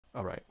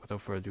Alright,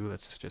 without further ado,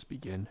 let's just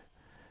begin.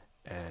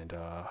 And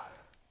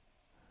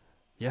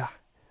yeah,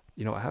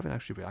 you know, I haven't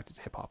actually reacted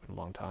to hip hop in a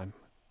long time,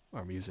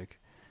 or music.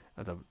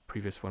 The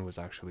previous one was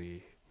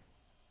actually,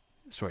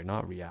 sorry,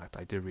 not react.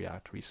 I did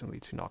react recently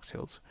to Knox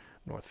Hill's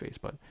North Face,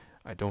 but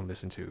I don't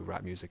listen to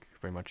rap music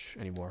very much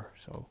anymore,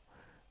 so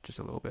just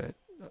a little bit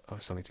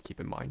of something to keep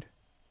in mind.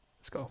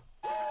 Let's go.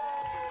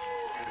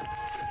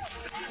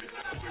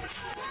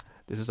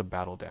 This is a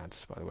battle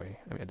dance, by the way.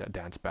 I mean, a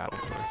dance battle.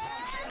 Sorry.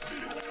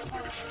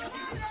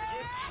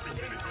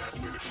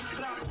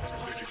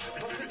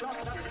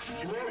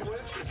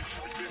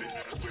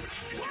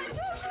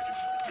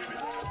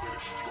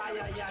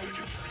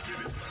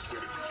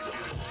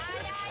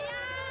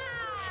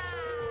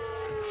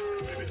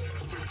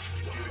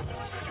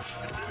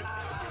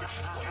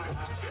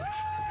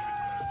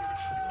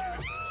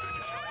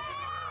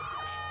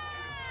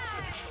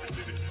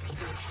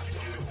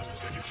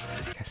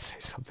 I gotta say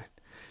something.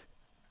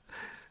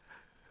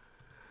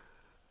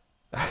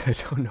 I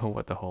don't know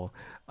what the whole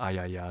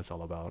yeah is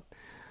all about.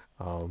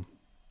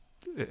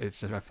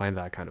 It's just, I find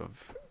that kind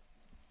of,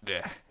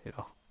 yeah, you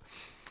know,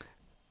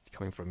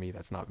 coming from me,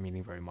 that's not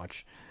meaning very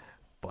much.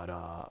 But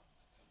I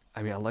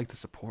mean, I like the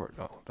support.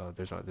 Oh,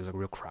 there's a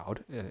real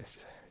crowd. And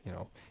it's, you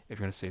know, if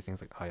you're gonna say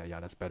things like yeah,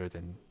 that's better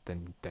than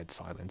dead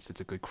silence.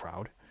 It's a good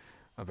crowd,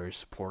 a very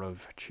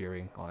supportive,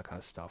 cheering, all that kind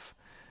of stuff.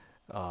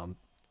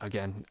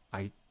 Again,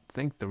 I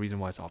think the reason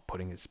why it's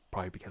off-putting is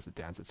probably because the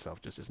dance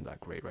itself just isn't that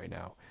great right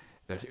now.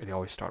 They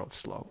always start off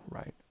slow,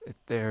 right?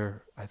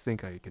 I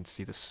think I can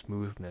see the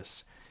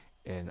smoothness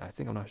in. I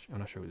think I'm not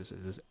sure who this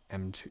is. This is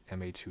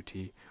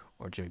MA2T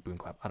or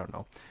JimmyBoomclap. I don't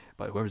know,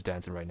 but whoever's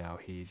dancing right now,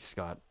 he's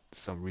got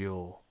some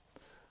real.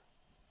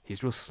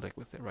 He's real slick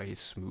with it, right? He's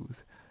smooth,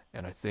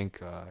 and I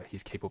think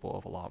he's capable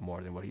of a lot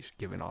more than what he's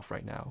giving off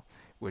right now,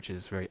 which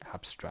is very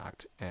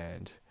abstract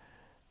and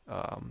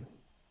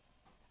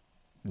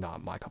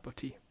not my cup of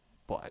tea.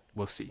 But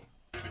we'll see.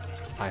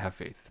 I have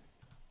faith.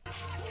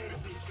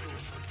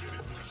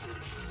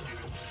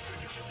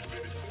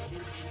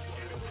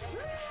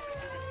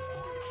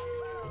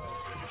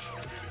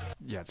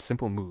 Yeah, it's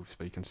simple moves,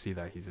 but you can see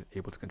that he's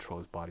able to control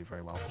his body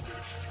very well.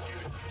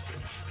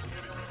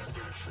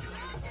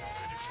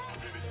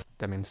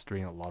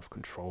 Demonstrating a lot of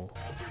control.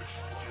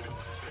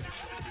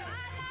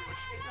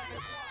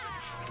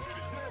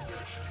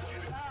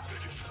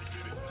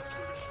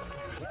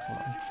 Hold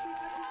on.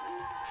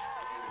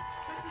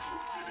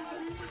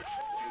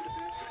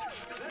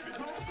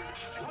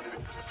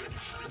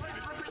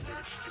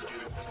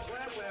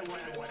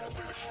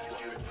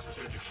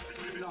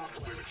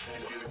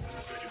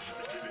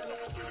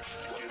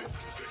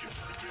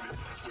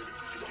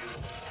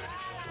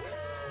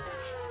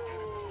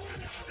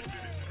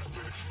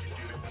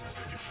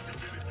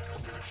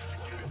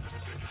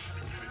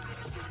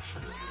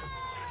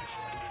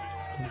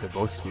 They're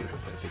both smooth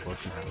with it. They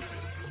both can have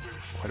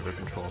quite a bit of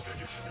control.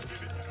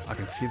 I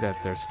can see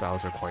that their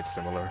styles are quite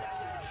similar.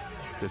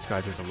 This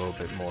guy's is a little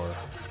bit more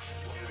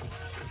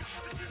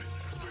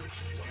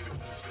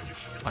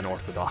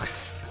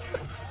unorthodox.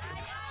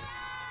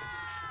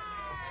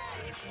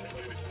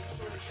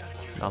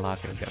 Not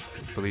laughing against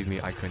it. Believe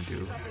me, I couldn't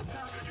do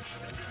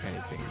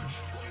anything.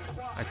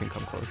 I couldn't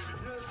come close.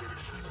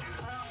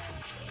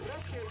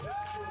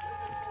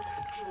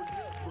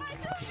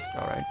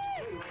 Alright.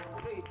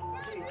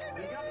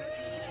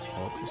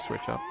 Oh, just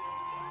switch up.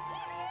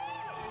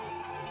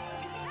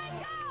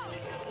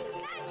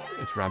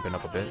 It's ramping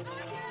up a bit.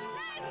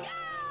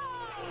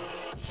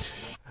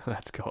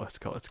 Let's go, let's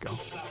go, let's go.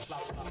 Just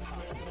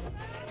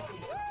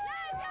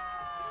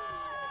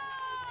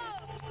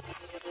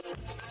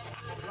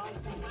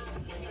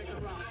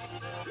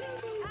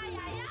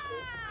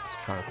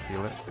trying to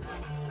feel it.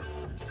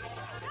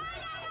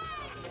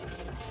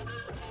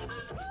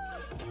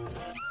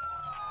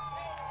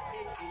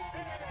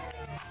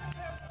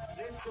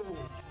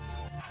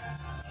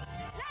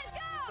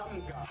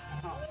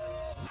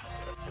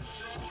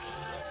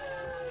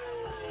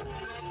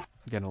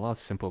 Again, a lot of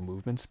simple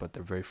movements, but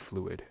they're very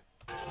fluid.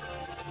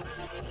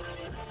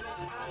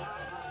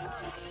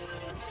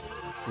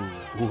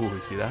 Ooh, you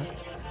see that?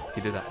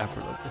 He did that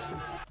effortlessly.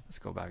 Let's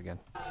go back again.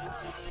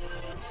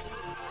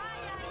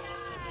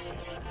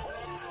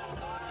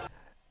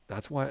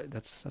 That's one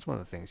of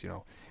the things, you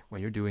know,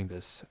 when you're doing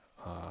this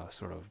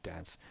sort of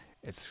dance,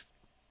 it's,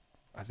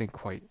 I think,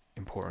 quite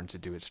important to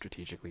do it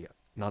strategically.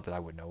 Not that I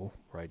would know,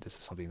 right? This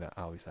is something that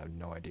I always have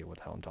no idea what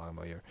the hell I'm talking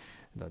about here,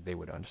 that they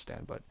would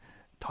understand, but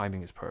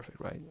timing is perfect,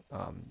 right?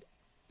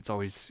 It's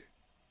always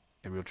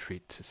a real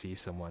treat to see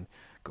someone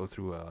go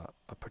through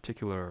a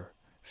particular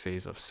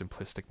phase of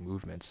simplistic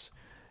movements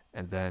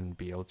and then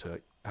be able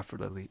to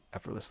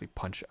effortlessly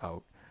punch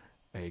out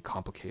a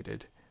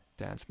complicated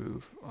dance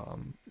move,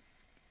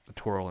 the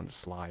twirl and the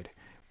slide,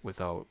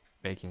 without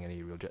making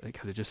any real,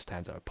 because it just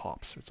stands out, it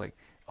pops. It's like,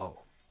 oh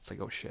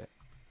shit.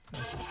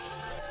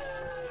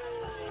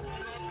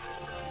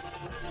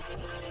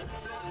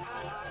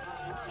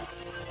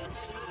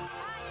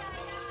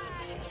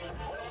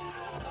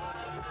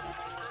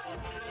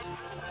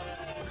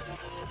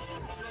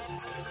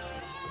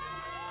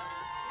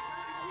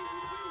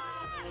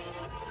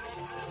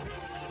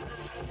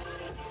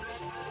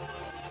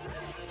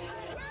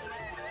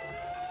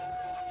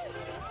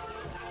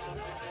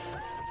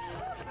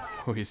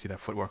 Oh, you see that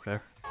footwork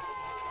there?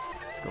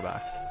 Let's go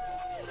back.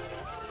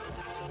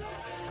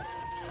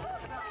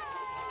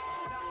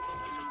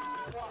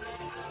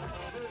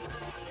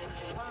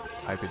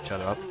 Hype each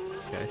other up.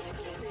 Okay.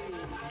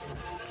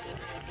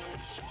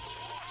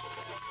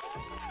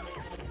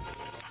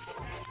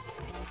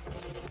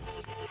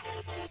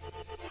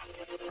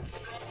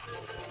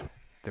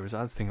 There was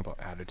another thing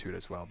about attitude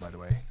as well, by the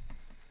way,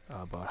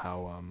 about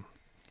how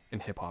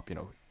in hip hop, you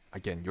know, I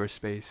get in your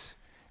space,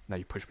 now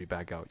you push me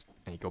back out,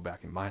 and you go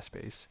back in my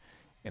space,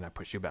 and I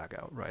push you back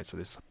out, right? So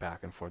this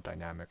back and forth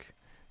dynamic,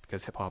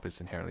 because hip hop is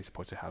inherently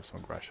supposed to have some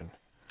aggression.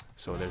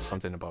 So there's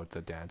something about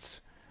the dance,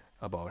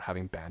 about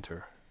having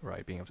banter,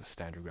 right? Being able to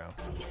stand your ground.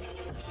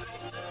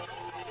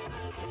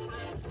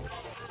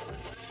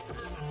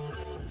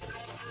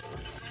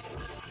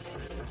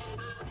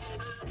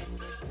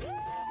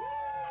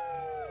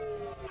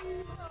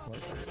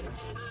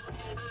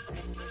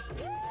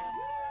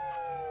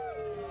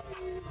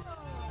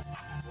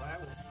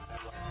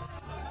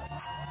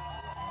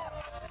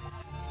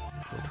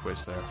 Little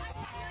twist there.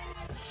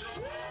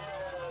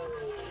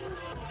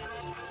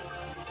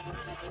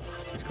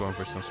 He's going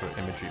for some sort of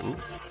imagery. Ooh.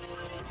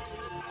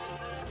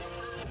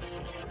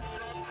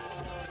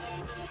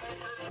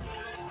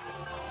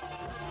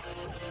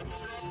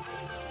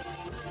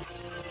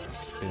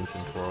 Spins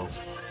and twirls.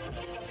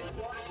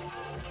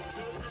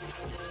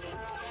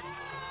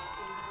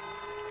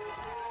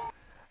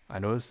 I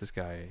noticed this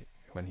guy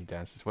when he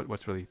dances.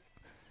 What's really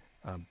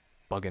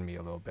bugging me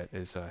a little bit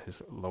is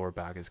his lower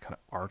back is kind of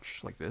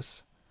arched like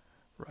this,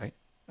 right?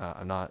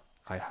 I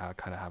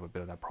kind of have a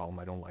bit of that problem.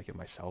 I don't like it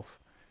myself.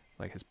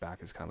 Like his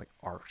back is kind of like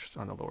arched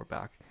on the lower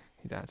back.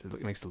 He dances.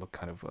 It makes it look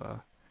kind of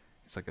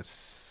it's like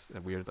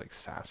a weird like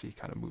sassy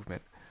kind of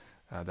movement.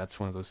 That's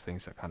one of those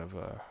things that kind of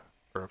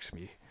irks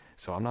me.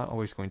 So I'm not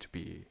always going to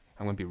be.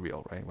 I'm going to be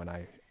real, right? When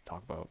I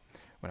talk about,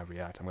 when I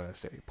react, I'm going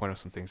to point out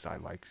some things I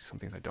like, some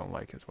things I don't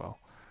like as well.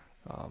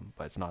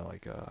 But it's not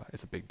like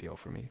it's a big deal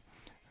for me.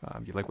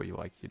 You like what you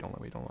like, you don't like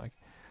what you don't like.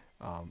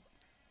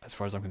 As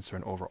far as I'm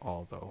concerned,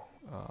 overall though,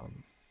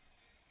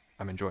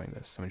 I'm enjoying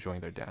this. I'm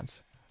enjoying their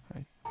dance,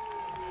 right?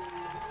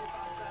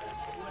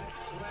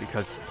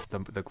 Because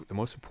the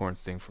most important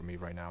thing for me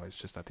right now is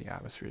just that the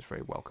atmosphere is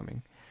very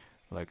welcoming.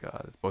 Like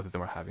both of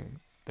them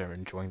they're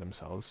enjoying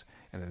themselves,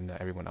 and then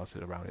everyone else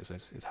around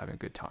is having a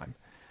good time.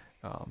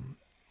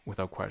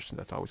 Without question,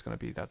 that's always going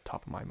to be that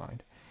top of my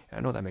mind. And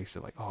I know that makes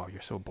it like, oh,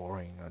 you're so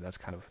boring. That's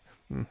kind of,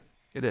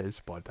 it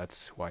is, but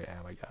that's who I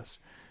am, I guess.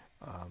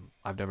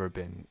 I've never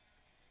been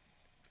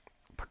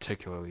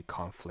particularly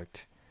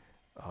conflict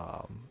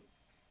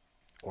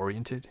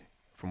oriented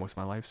for most of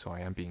my life, so I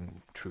am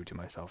being true to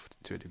myself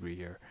to a degree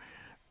here.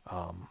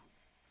 And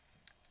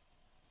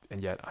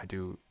yet I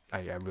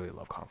really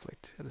love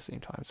conflict at the same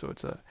time. So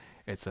it's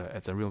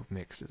a real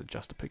mix. It's a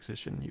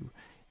juxtaposition.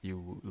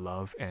 You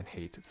love and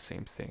hate the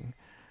same thing.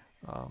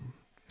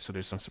 So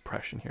there's some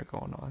suppression here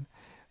going on.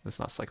 Let's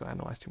not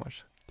psychoanalyze too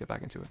much. Get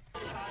back into it.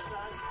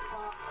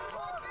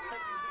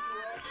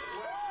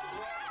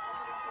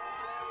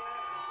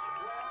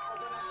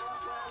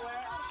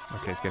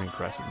 Okay, it's getting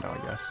aggressive now, I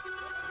guess.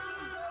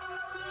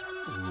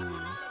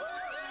 Ooh.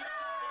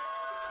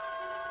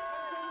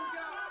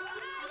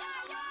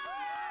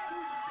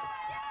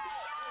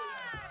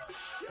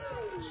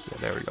 Yeah,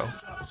 there we go.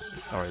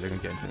 Alright, they're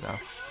gonna get into it now.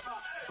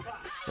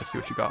 Let's see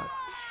what you got.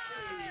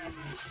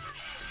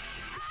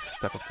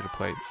 Step up to the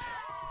plate.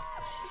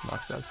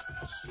 Knox does.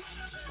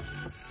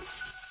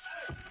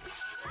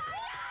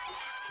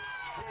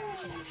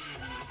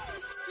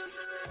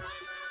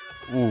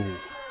 Ooh.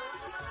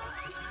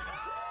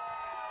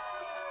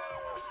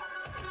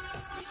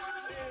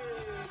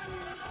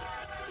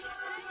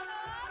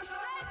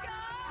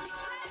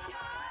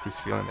 He's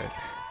feeling it.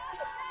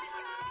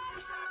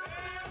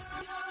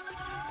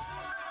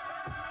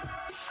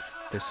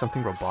 There's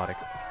something robotic.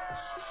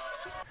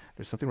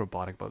 There's something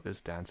robotic about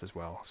this dance as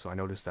well. So I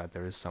noticed that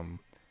there is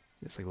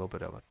it's like a little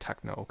bit of a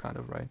techno kind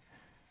of, right?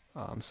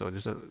 So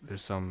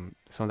there's some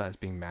of that is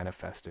being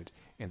manifested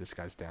in this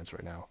guy's dance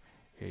right now.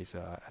 He's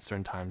at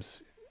certain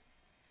times,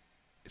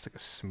 it's like a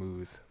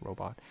smooth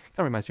robot. Kind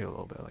of reminds me a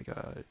little bit like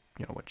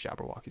you know, what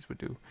Jabberwockies would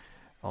do.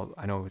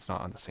 I know it's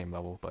not on the same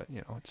level, but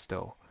you know, it's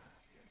still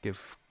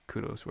give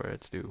kudos where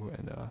it's due,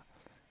 and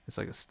it's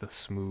like the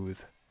smooth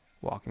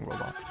walking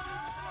robot.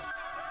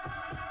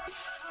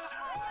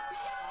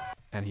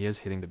 And he is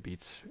hitting the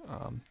beats,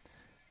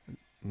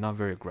 not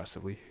very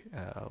aggressively,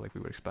 like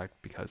we would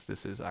expect, because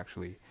this is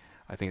actually,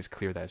 I think it's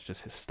clear that it's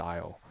just his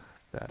style,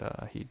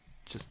 that he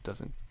just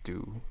doesn't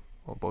do,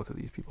 well, both of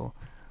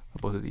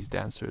these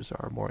dancers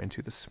are more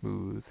into the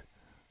smooth,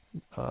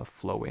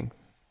 flowing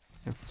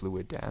and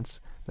fluid dance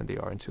than they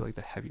are into like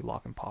the heavy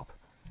lock and pop.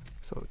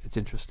 So it's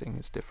interesting,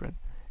 it's different.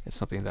 It's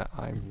something that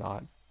I'm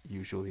not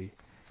usually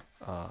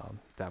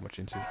that much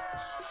into.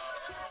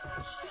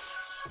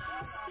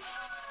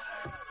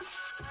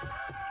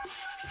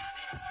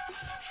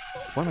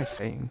 What am I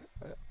saying?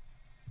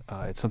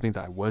 It's something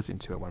that I was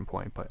into at one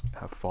point, but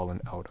have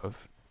fallen out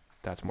of.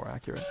 That's more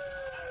accurate.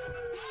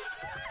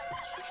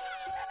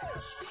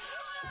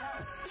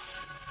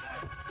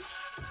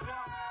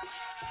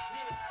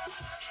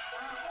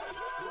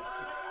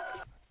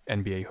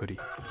 NBA hoodie.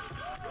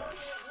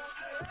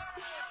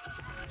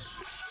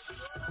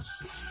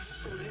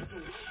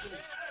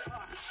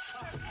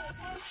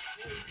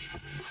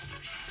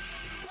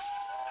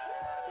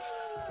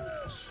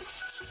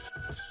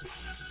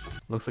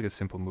 Looks like a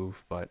simple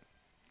move, but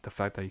the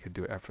fact that he could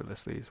do it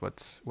effortlessly is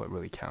what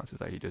really counts, is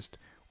that he just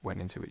went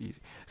into it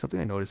easy. Something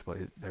I noticed about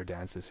their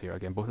dances here,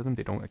 again, both of them,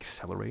 they don't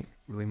accelerate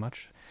really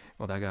much.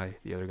 Well, that guy,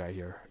 the other guy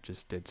here,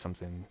 just did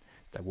something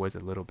that was a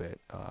little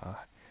bit,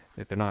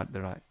 they're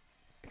not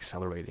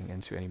accelerating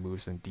into any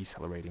moves and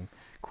decelerating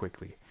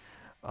quickly.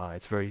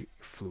 It's very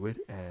fluid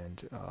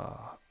and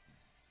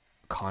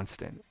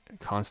constant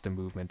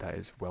movement that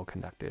is well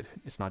connected.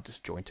 It's not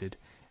disjointed,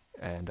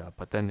 and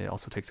but then it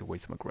also takes away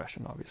some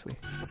aggression, obviously.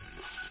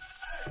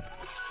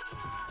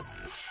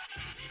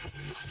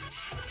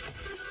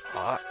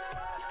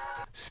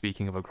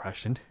 Speaking of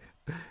aggression,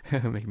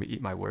 making me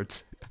eat my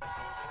words.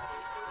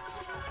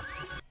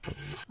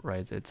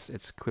 Right,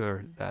 it's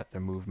clear that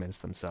their movements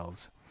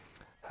themselves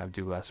have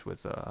to do less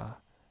with the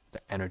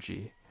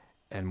energy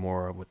and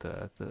more with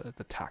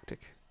the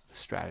tactic, the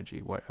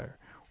strategy. What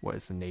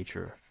is the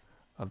nature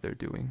of their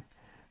doing?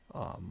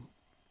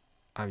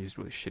 I use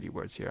really shitty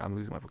words here. I'm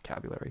losing my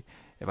vocabulary.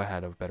 If I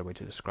had a better way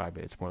to describe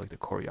it, it's more like the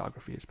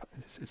choreography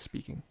is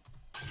speaking.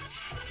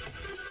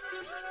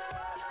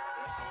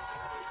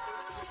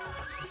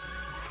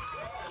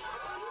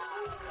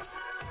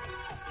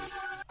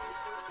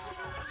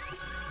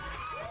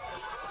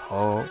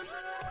 Oh,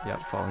 yeah,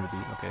 following the beat,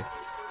 okay.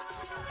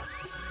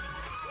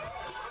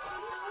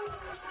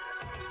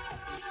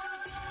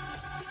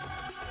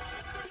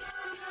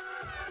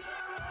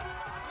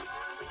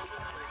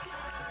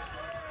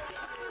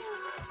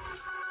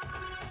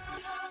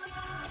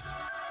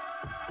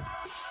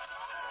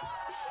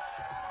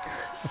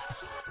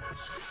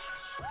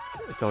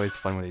 It's always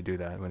fun when they do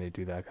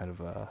that kind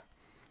of,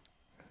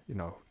 you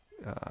know,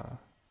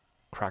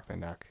 crack the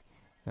neck,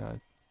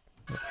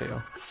 KO.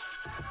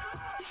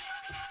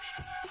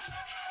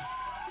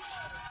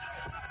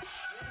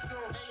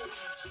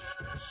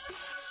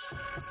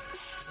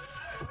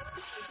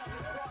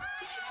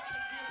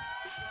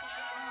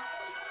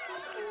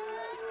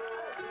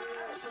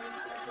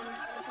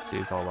 See,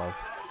 it's all love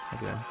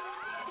again.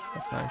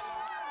 That's nice.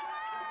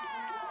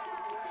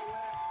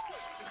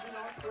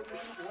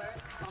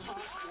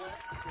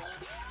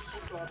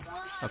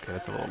 Okay,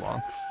 that's a little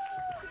long.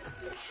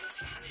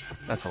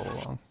 That's a little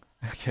long.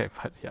 Okay,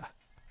 but yeah.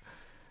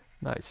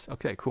 Nice.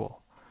 Okay,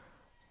 cool.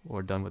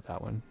 We're done with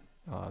that one.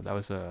 That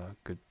was a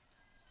good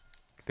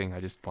thing I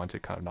just wanted to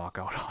kind of knock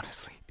out,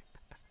 honestly.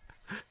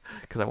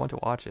 Because I want to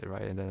watch it,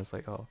 right? And then it's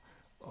like, oh,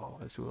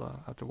 Azula,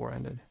 after war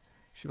ended,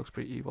 she looks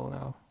pretty evil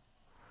now.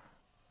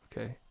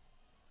 Okay.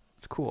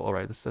 It's cool. All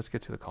right, let's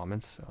get to the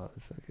comments.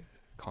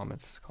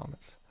 Comments.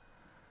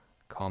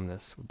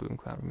 Calmness with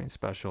Boomclap remains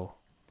special.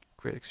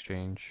 Great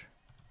exchange.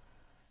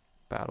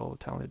 Battle,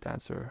 talented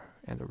dancer,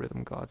 and the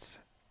rhythm gods.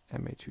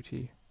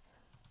 MA2T.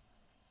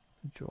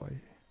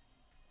 Joy.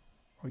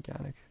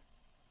 Organic.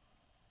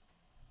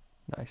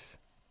 Nice.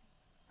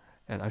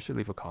 And I should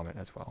leave a comment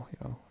as well, you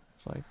know.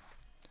 It's like,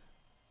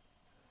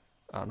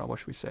 I don't know, what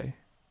should we say?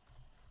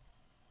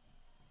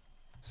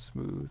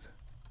 Smooth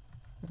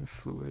and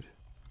fluid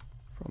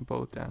from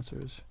both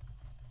dancers.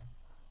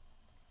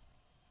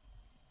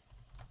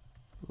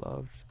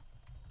 Loved.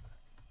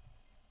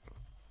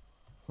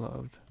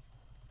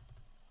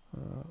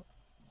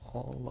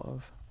 All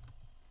love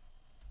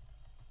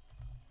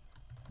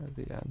at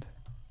the end.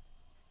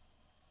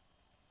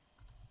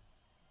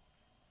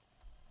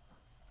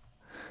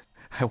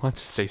 I want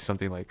to say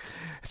something like,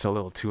 it's a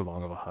little too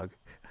long of a hug.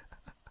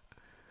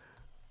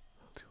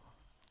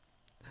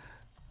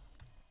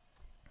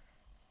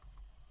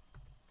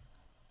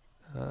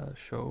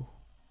 Show.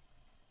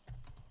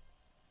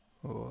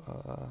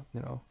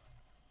 You know,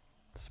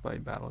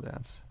 despite battle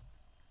dance.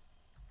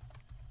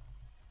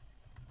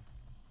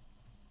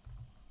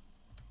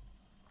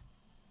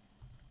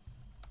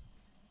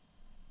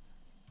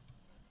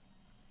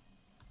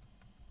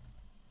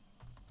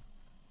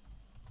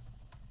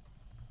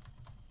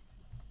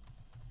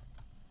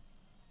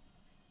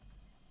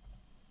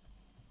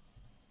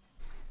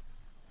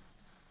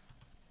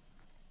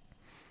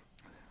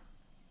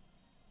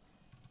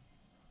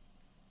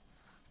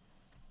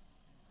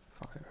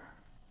 Fire.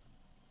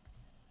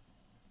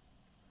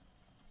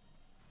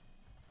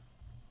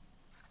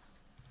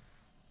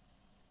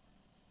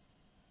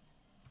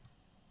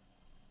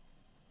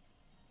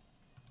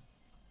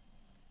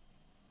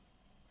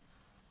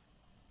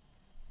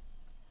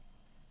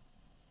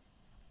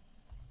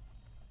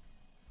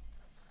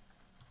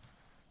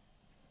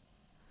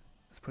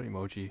 Let's put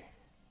emoji.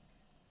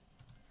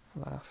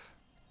 Laugh.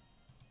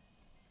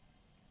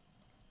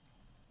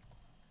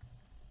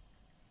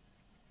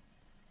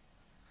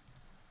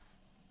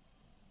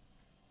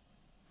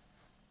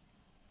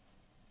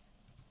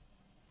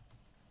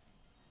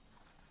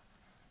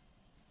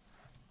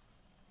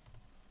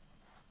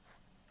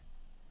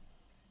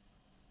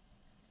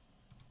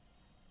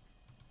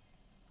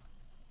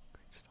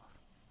 Great stuff.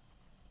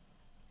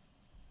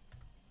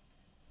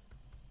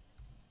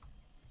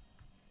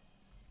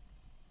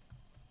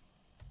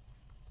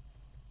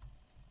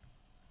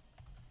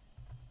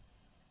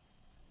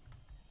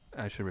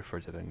 I should refer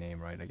to their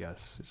name, right? I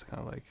guess it's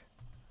kind of like.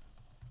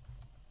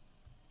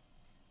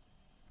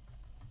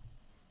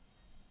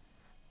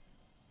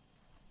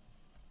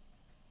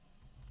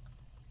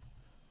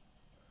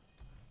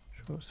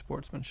 Show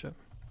sportsmanship.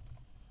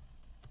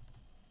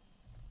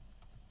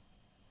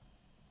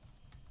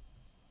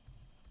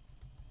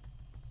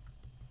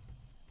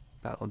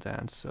 Battle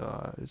dance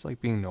is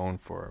like being known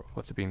for,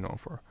 what's it being known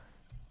for?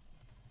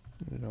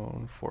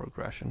 Known for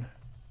aggression.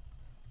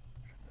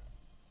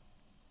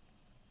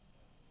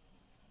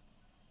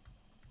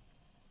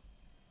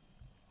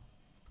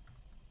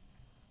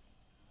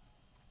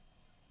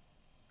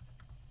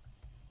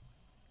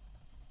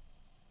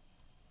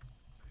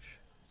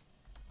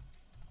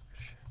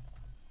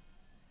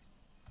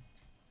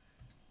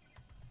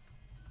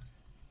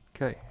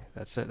 Okay,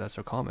 that's it. That's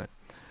our comment.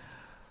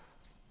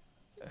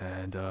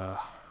 And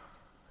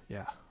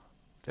yeah,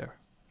 there.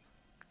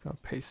 Gonna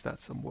paste that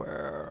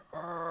somewhere.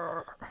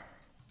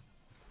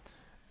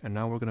 And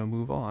now we're gonna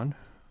move on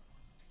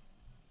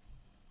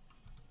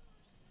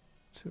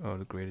to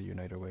the greater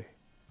uniter way.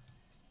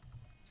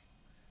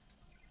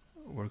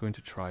 We're going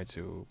to try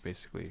to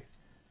basically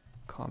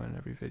comment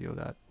every video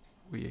that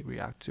we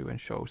react to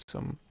and show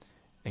some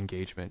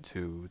engagement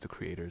to the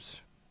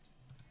creators.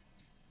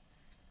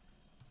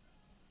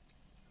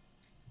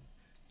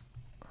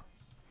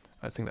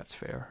 I think that's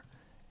fair.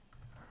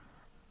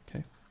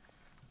 Okay.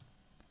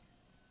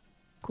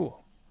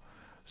 Cool.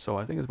 So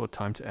I think it's about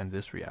time to end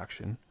this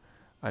reaction.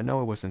 I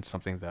know it wasn't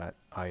something that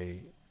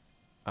I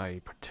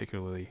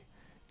particularly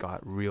got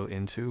real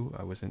into.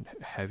 I wasn't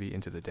heavy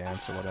into the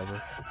dance or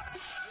whatever.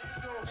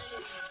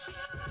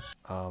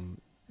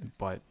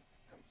 But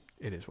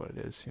it is what it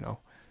is, you know.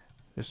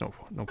 There's no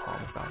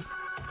problem with that.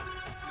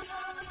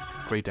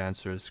 Great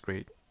dancers,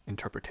 great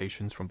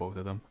interpretations from both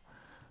of them.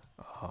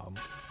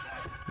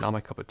 Not my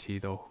cup of tea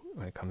though.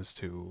 When it comes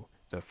to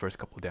the first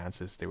couple of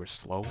dances, they were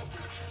slow,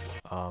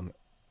 and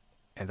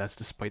that's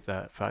despite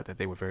the fact that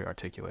they were very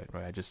articulate.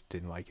 Right, I just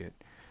didn't like it.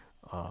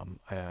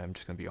 I'm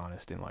just gonna be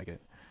honest, didn't like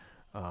it.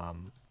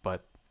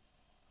 But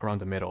around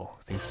the middle,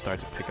 things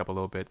started to pick up a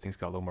little bit. Things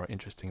got a little more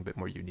interesting, a bit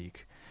more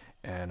unique.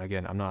 And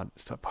again, I'm not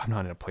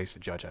in a place to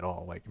judge at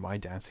all. Like, my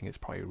dancing is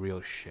probably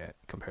real shit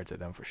compared to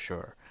them for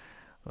sure.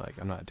 Like,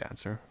 I'm not a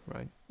dancer,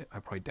 right? I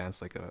probably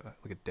dance like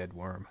a dead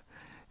worm,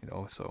 you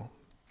know. So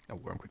a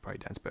worm could probably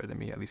dance better than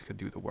me. At least could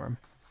do the worm.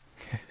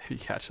 If you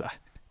catch that.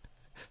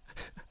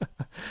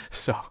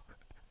 So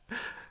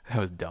that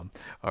was dumb.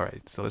 All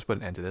right, so let's put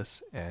an end to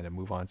this and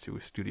move on to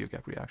Studio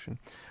Gek reaction.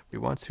 We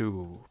want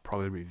to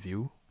probably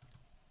review.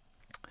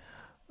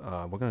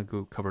 We're gonna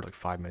go cover like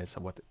 5 minutes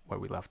of what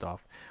we left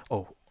off.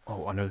 Oh,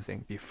 another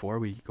thing. Before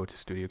we go to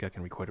Studio Gek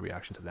and record a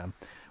reaction to them,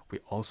 we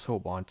also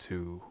want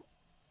to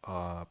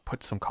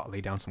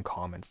lay down some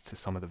comments to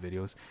some of the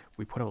videos.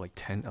 We put out like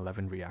 10,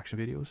 11 reaction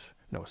videos.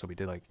 No, so we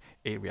did like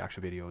 8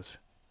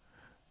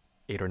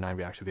 or 9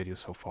 reaction videos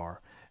so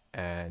far,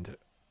 and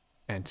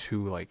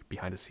 2 like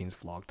behind the scenes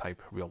vlog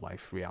type, real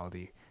life,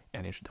 reality,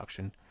 and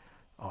introduction.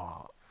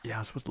 Yeah,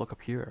 I'm supposed to look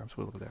up here. I'm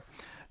supposed to look up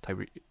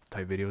there.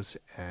 Type videos,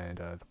 and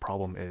the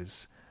problem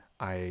is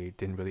I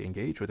didn't really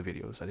engage with the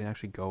videos. I didn't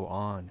actually go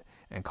on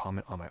and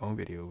comment on my own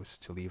videos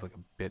to leave like a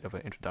bit of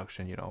an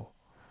introduction, you know.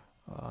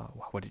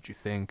 What did you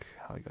think?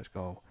 How you guys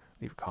go?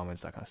 Leave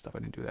comments, that kind of stuff. I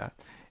didn't do that.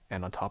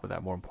 And on top of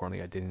that, more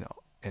importantly, I didn't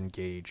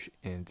engage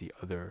in the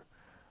other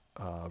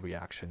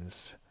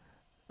reactions,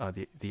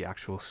 the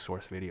actual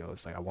source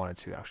videos. Like, I wanted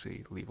to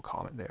actually leave a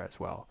comment there as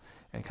well,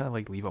 and kind of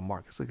like leave a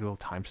mark. It's like a little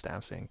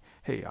timestamp saying,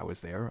 hey, I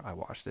was there, I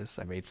watched this,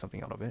 I made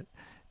something out of it,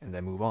 and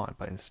then move on.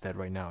 But instead,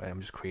 right now, I'm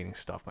just creating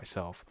stuff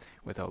myself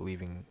without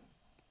leaving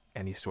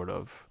any sort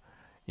of,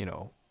 you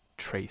know,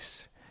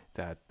 trace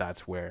that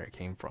that's where it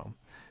came from.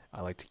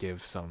 I like to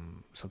give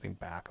something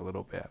back a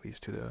little bit, at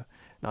least to the,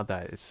 not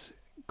that it's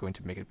going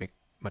to make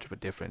much of a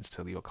difference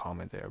to leave a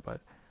comment there,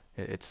 but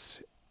it's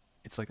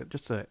like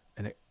just a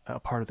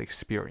part of the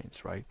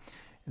experience, right?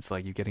 It's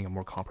like you're getting a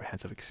more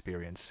comprehensive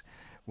experience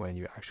when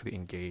you actually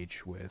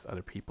engage with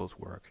other people's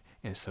work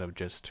instead of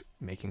just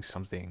making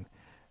something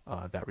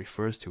that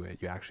refers to it.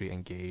 You actually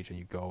engage and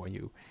you go and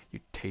you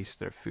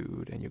taste their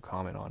food and you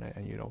comment on it,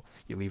 and you know,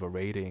 you leave a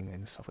rating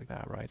and stuff like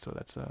that, right? So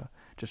that's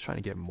just trying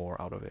to get more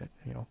out of it,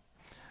 you know.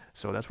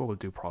 So that's what we'll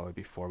do probably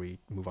before we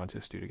move on to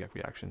the Studio Gek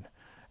reaction,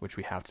 which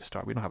we have to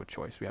start. We don't have a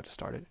choice. We have to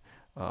start it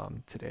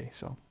today.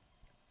 So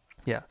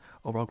yeah,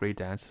 overall great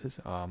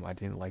dances. I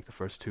didn't like the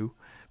first 2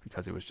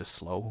 because it was just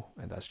slow,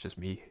 and that's just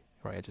me,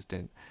 right? I just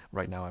didn't.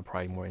 Right now I'm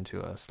probably more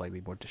into a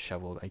slightly more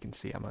disheveled. I can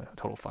see I'm a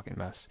total fucking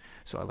mess,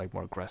 so I like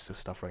more aggressive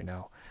stuff right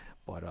now.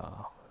 But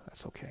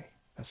that's okay.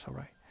 That's all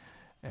right.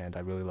 And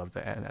I really love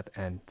at the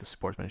end, the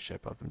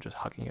sportsmanship of them just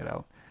hugging it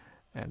out.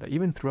 And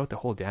even throughout the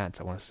whole dance,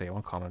 I want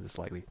to comment this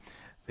slightly.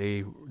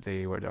 There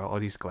were all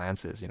these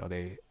glances, you know.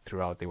 They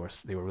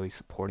were really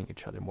supporting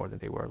each other more than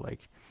they were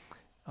like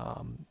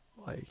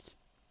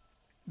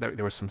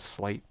there was some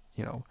slight,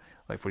 you know,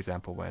 like for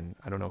example, when,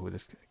 I don't know who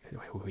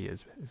he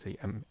is he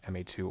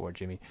MA2 or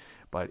Jimmy,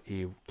 but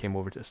he came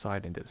over to the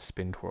side and did a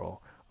spin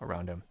twirl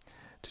around him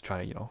to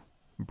try to, you know,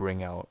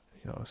 bring out,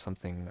 you know,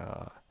 something,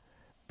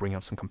 bring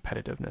out some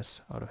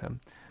competitiveness out of him,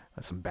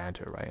 some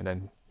banter, right? And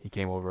then he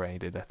came over and he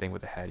did that thing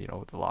with the head, you know,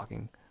 with the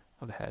locking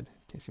of the head.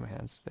 Can you see my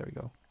hands? There we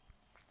go.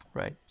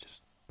 Right,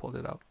 just pulled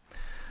it out.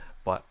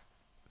 But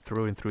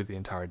through and through the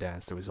entire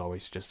dance, there was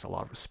always just a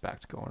lot of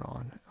respect going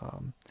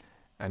on.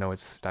 I know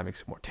that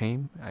makes it more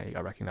tame. I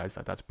recognize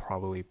that that's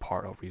probably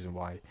part of the reason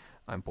why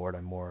I'm bored.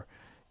 I'm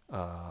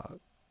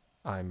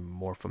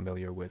more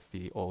familiar with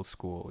the old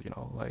school, you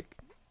know, like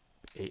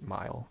 8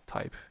 Mile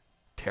type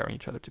tearing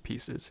each other to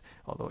pieces.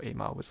 Although 8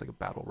 Mile was like a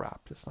battle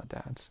rap, it's not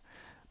dance,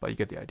 but you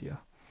get the idea.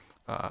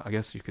 I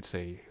guess you could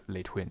say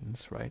Les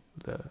Twins, right?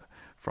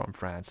 From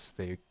France,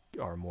 they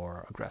are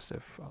more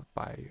aggressive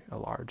by a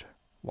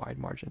wide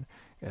margin.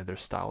 Their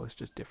style is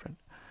just different,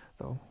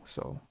 though.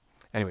 So,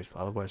 anyways,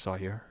 I love what I saw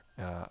here.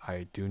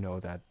 I do know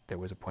that there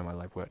was a point in my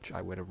life which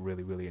I would have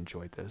really, really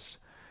enjoyed this,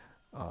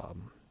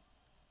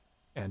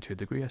 and to a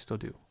degree, I still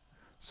do.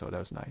 So that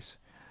was nice.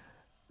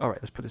 All right,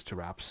 let's put this to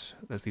wraps.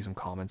 Let's leave some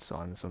comments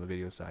on some of the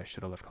videos that I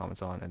should have left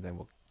comments on, and then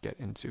we'll get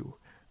into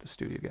the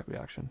studio get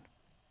reaction.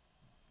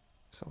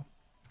 So,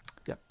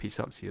 yeah, peace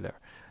out. See you there.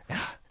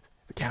 Yeah,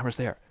 the camera's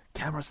there.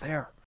 Camera's there.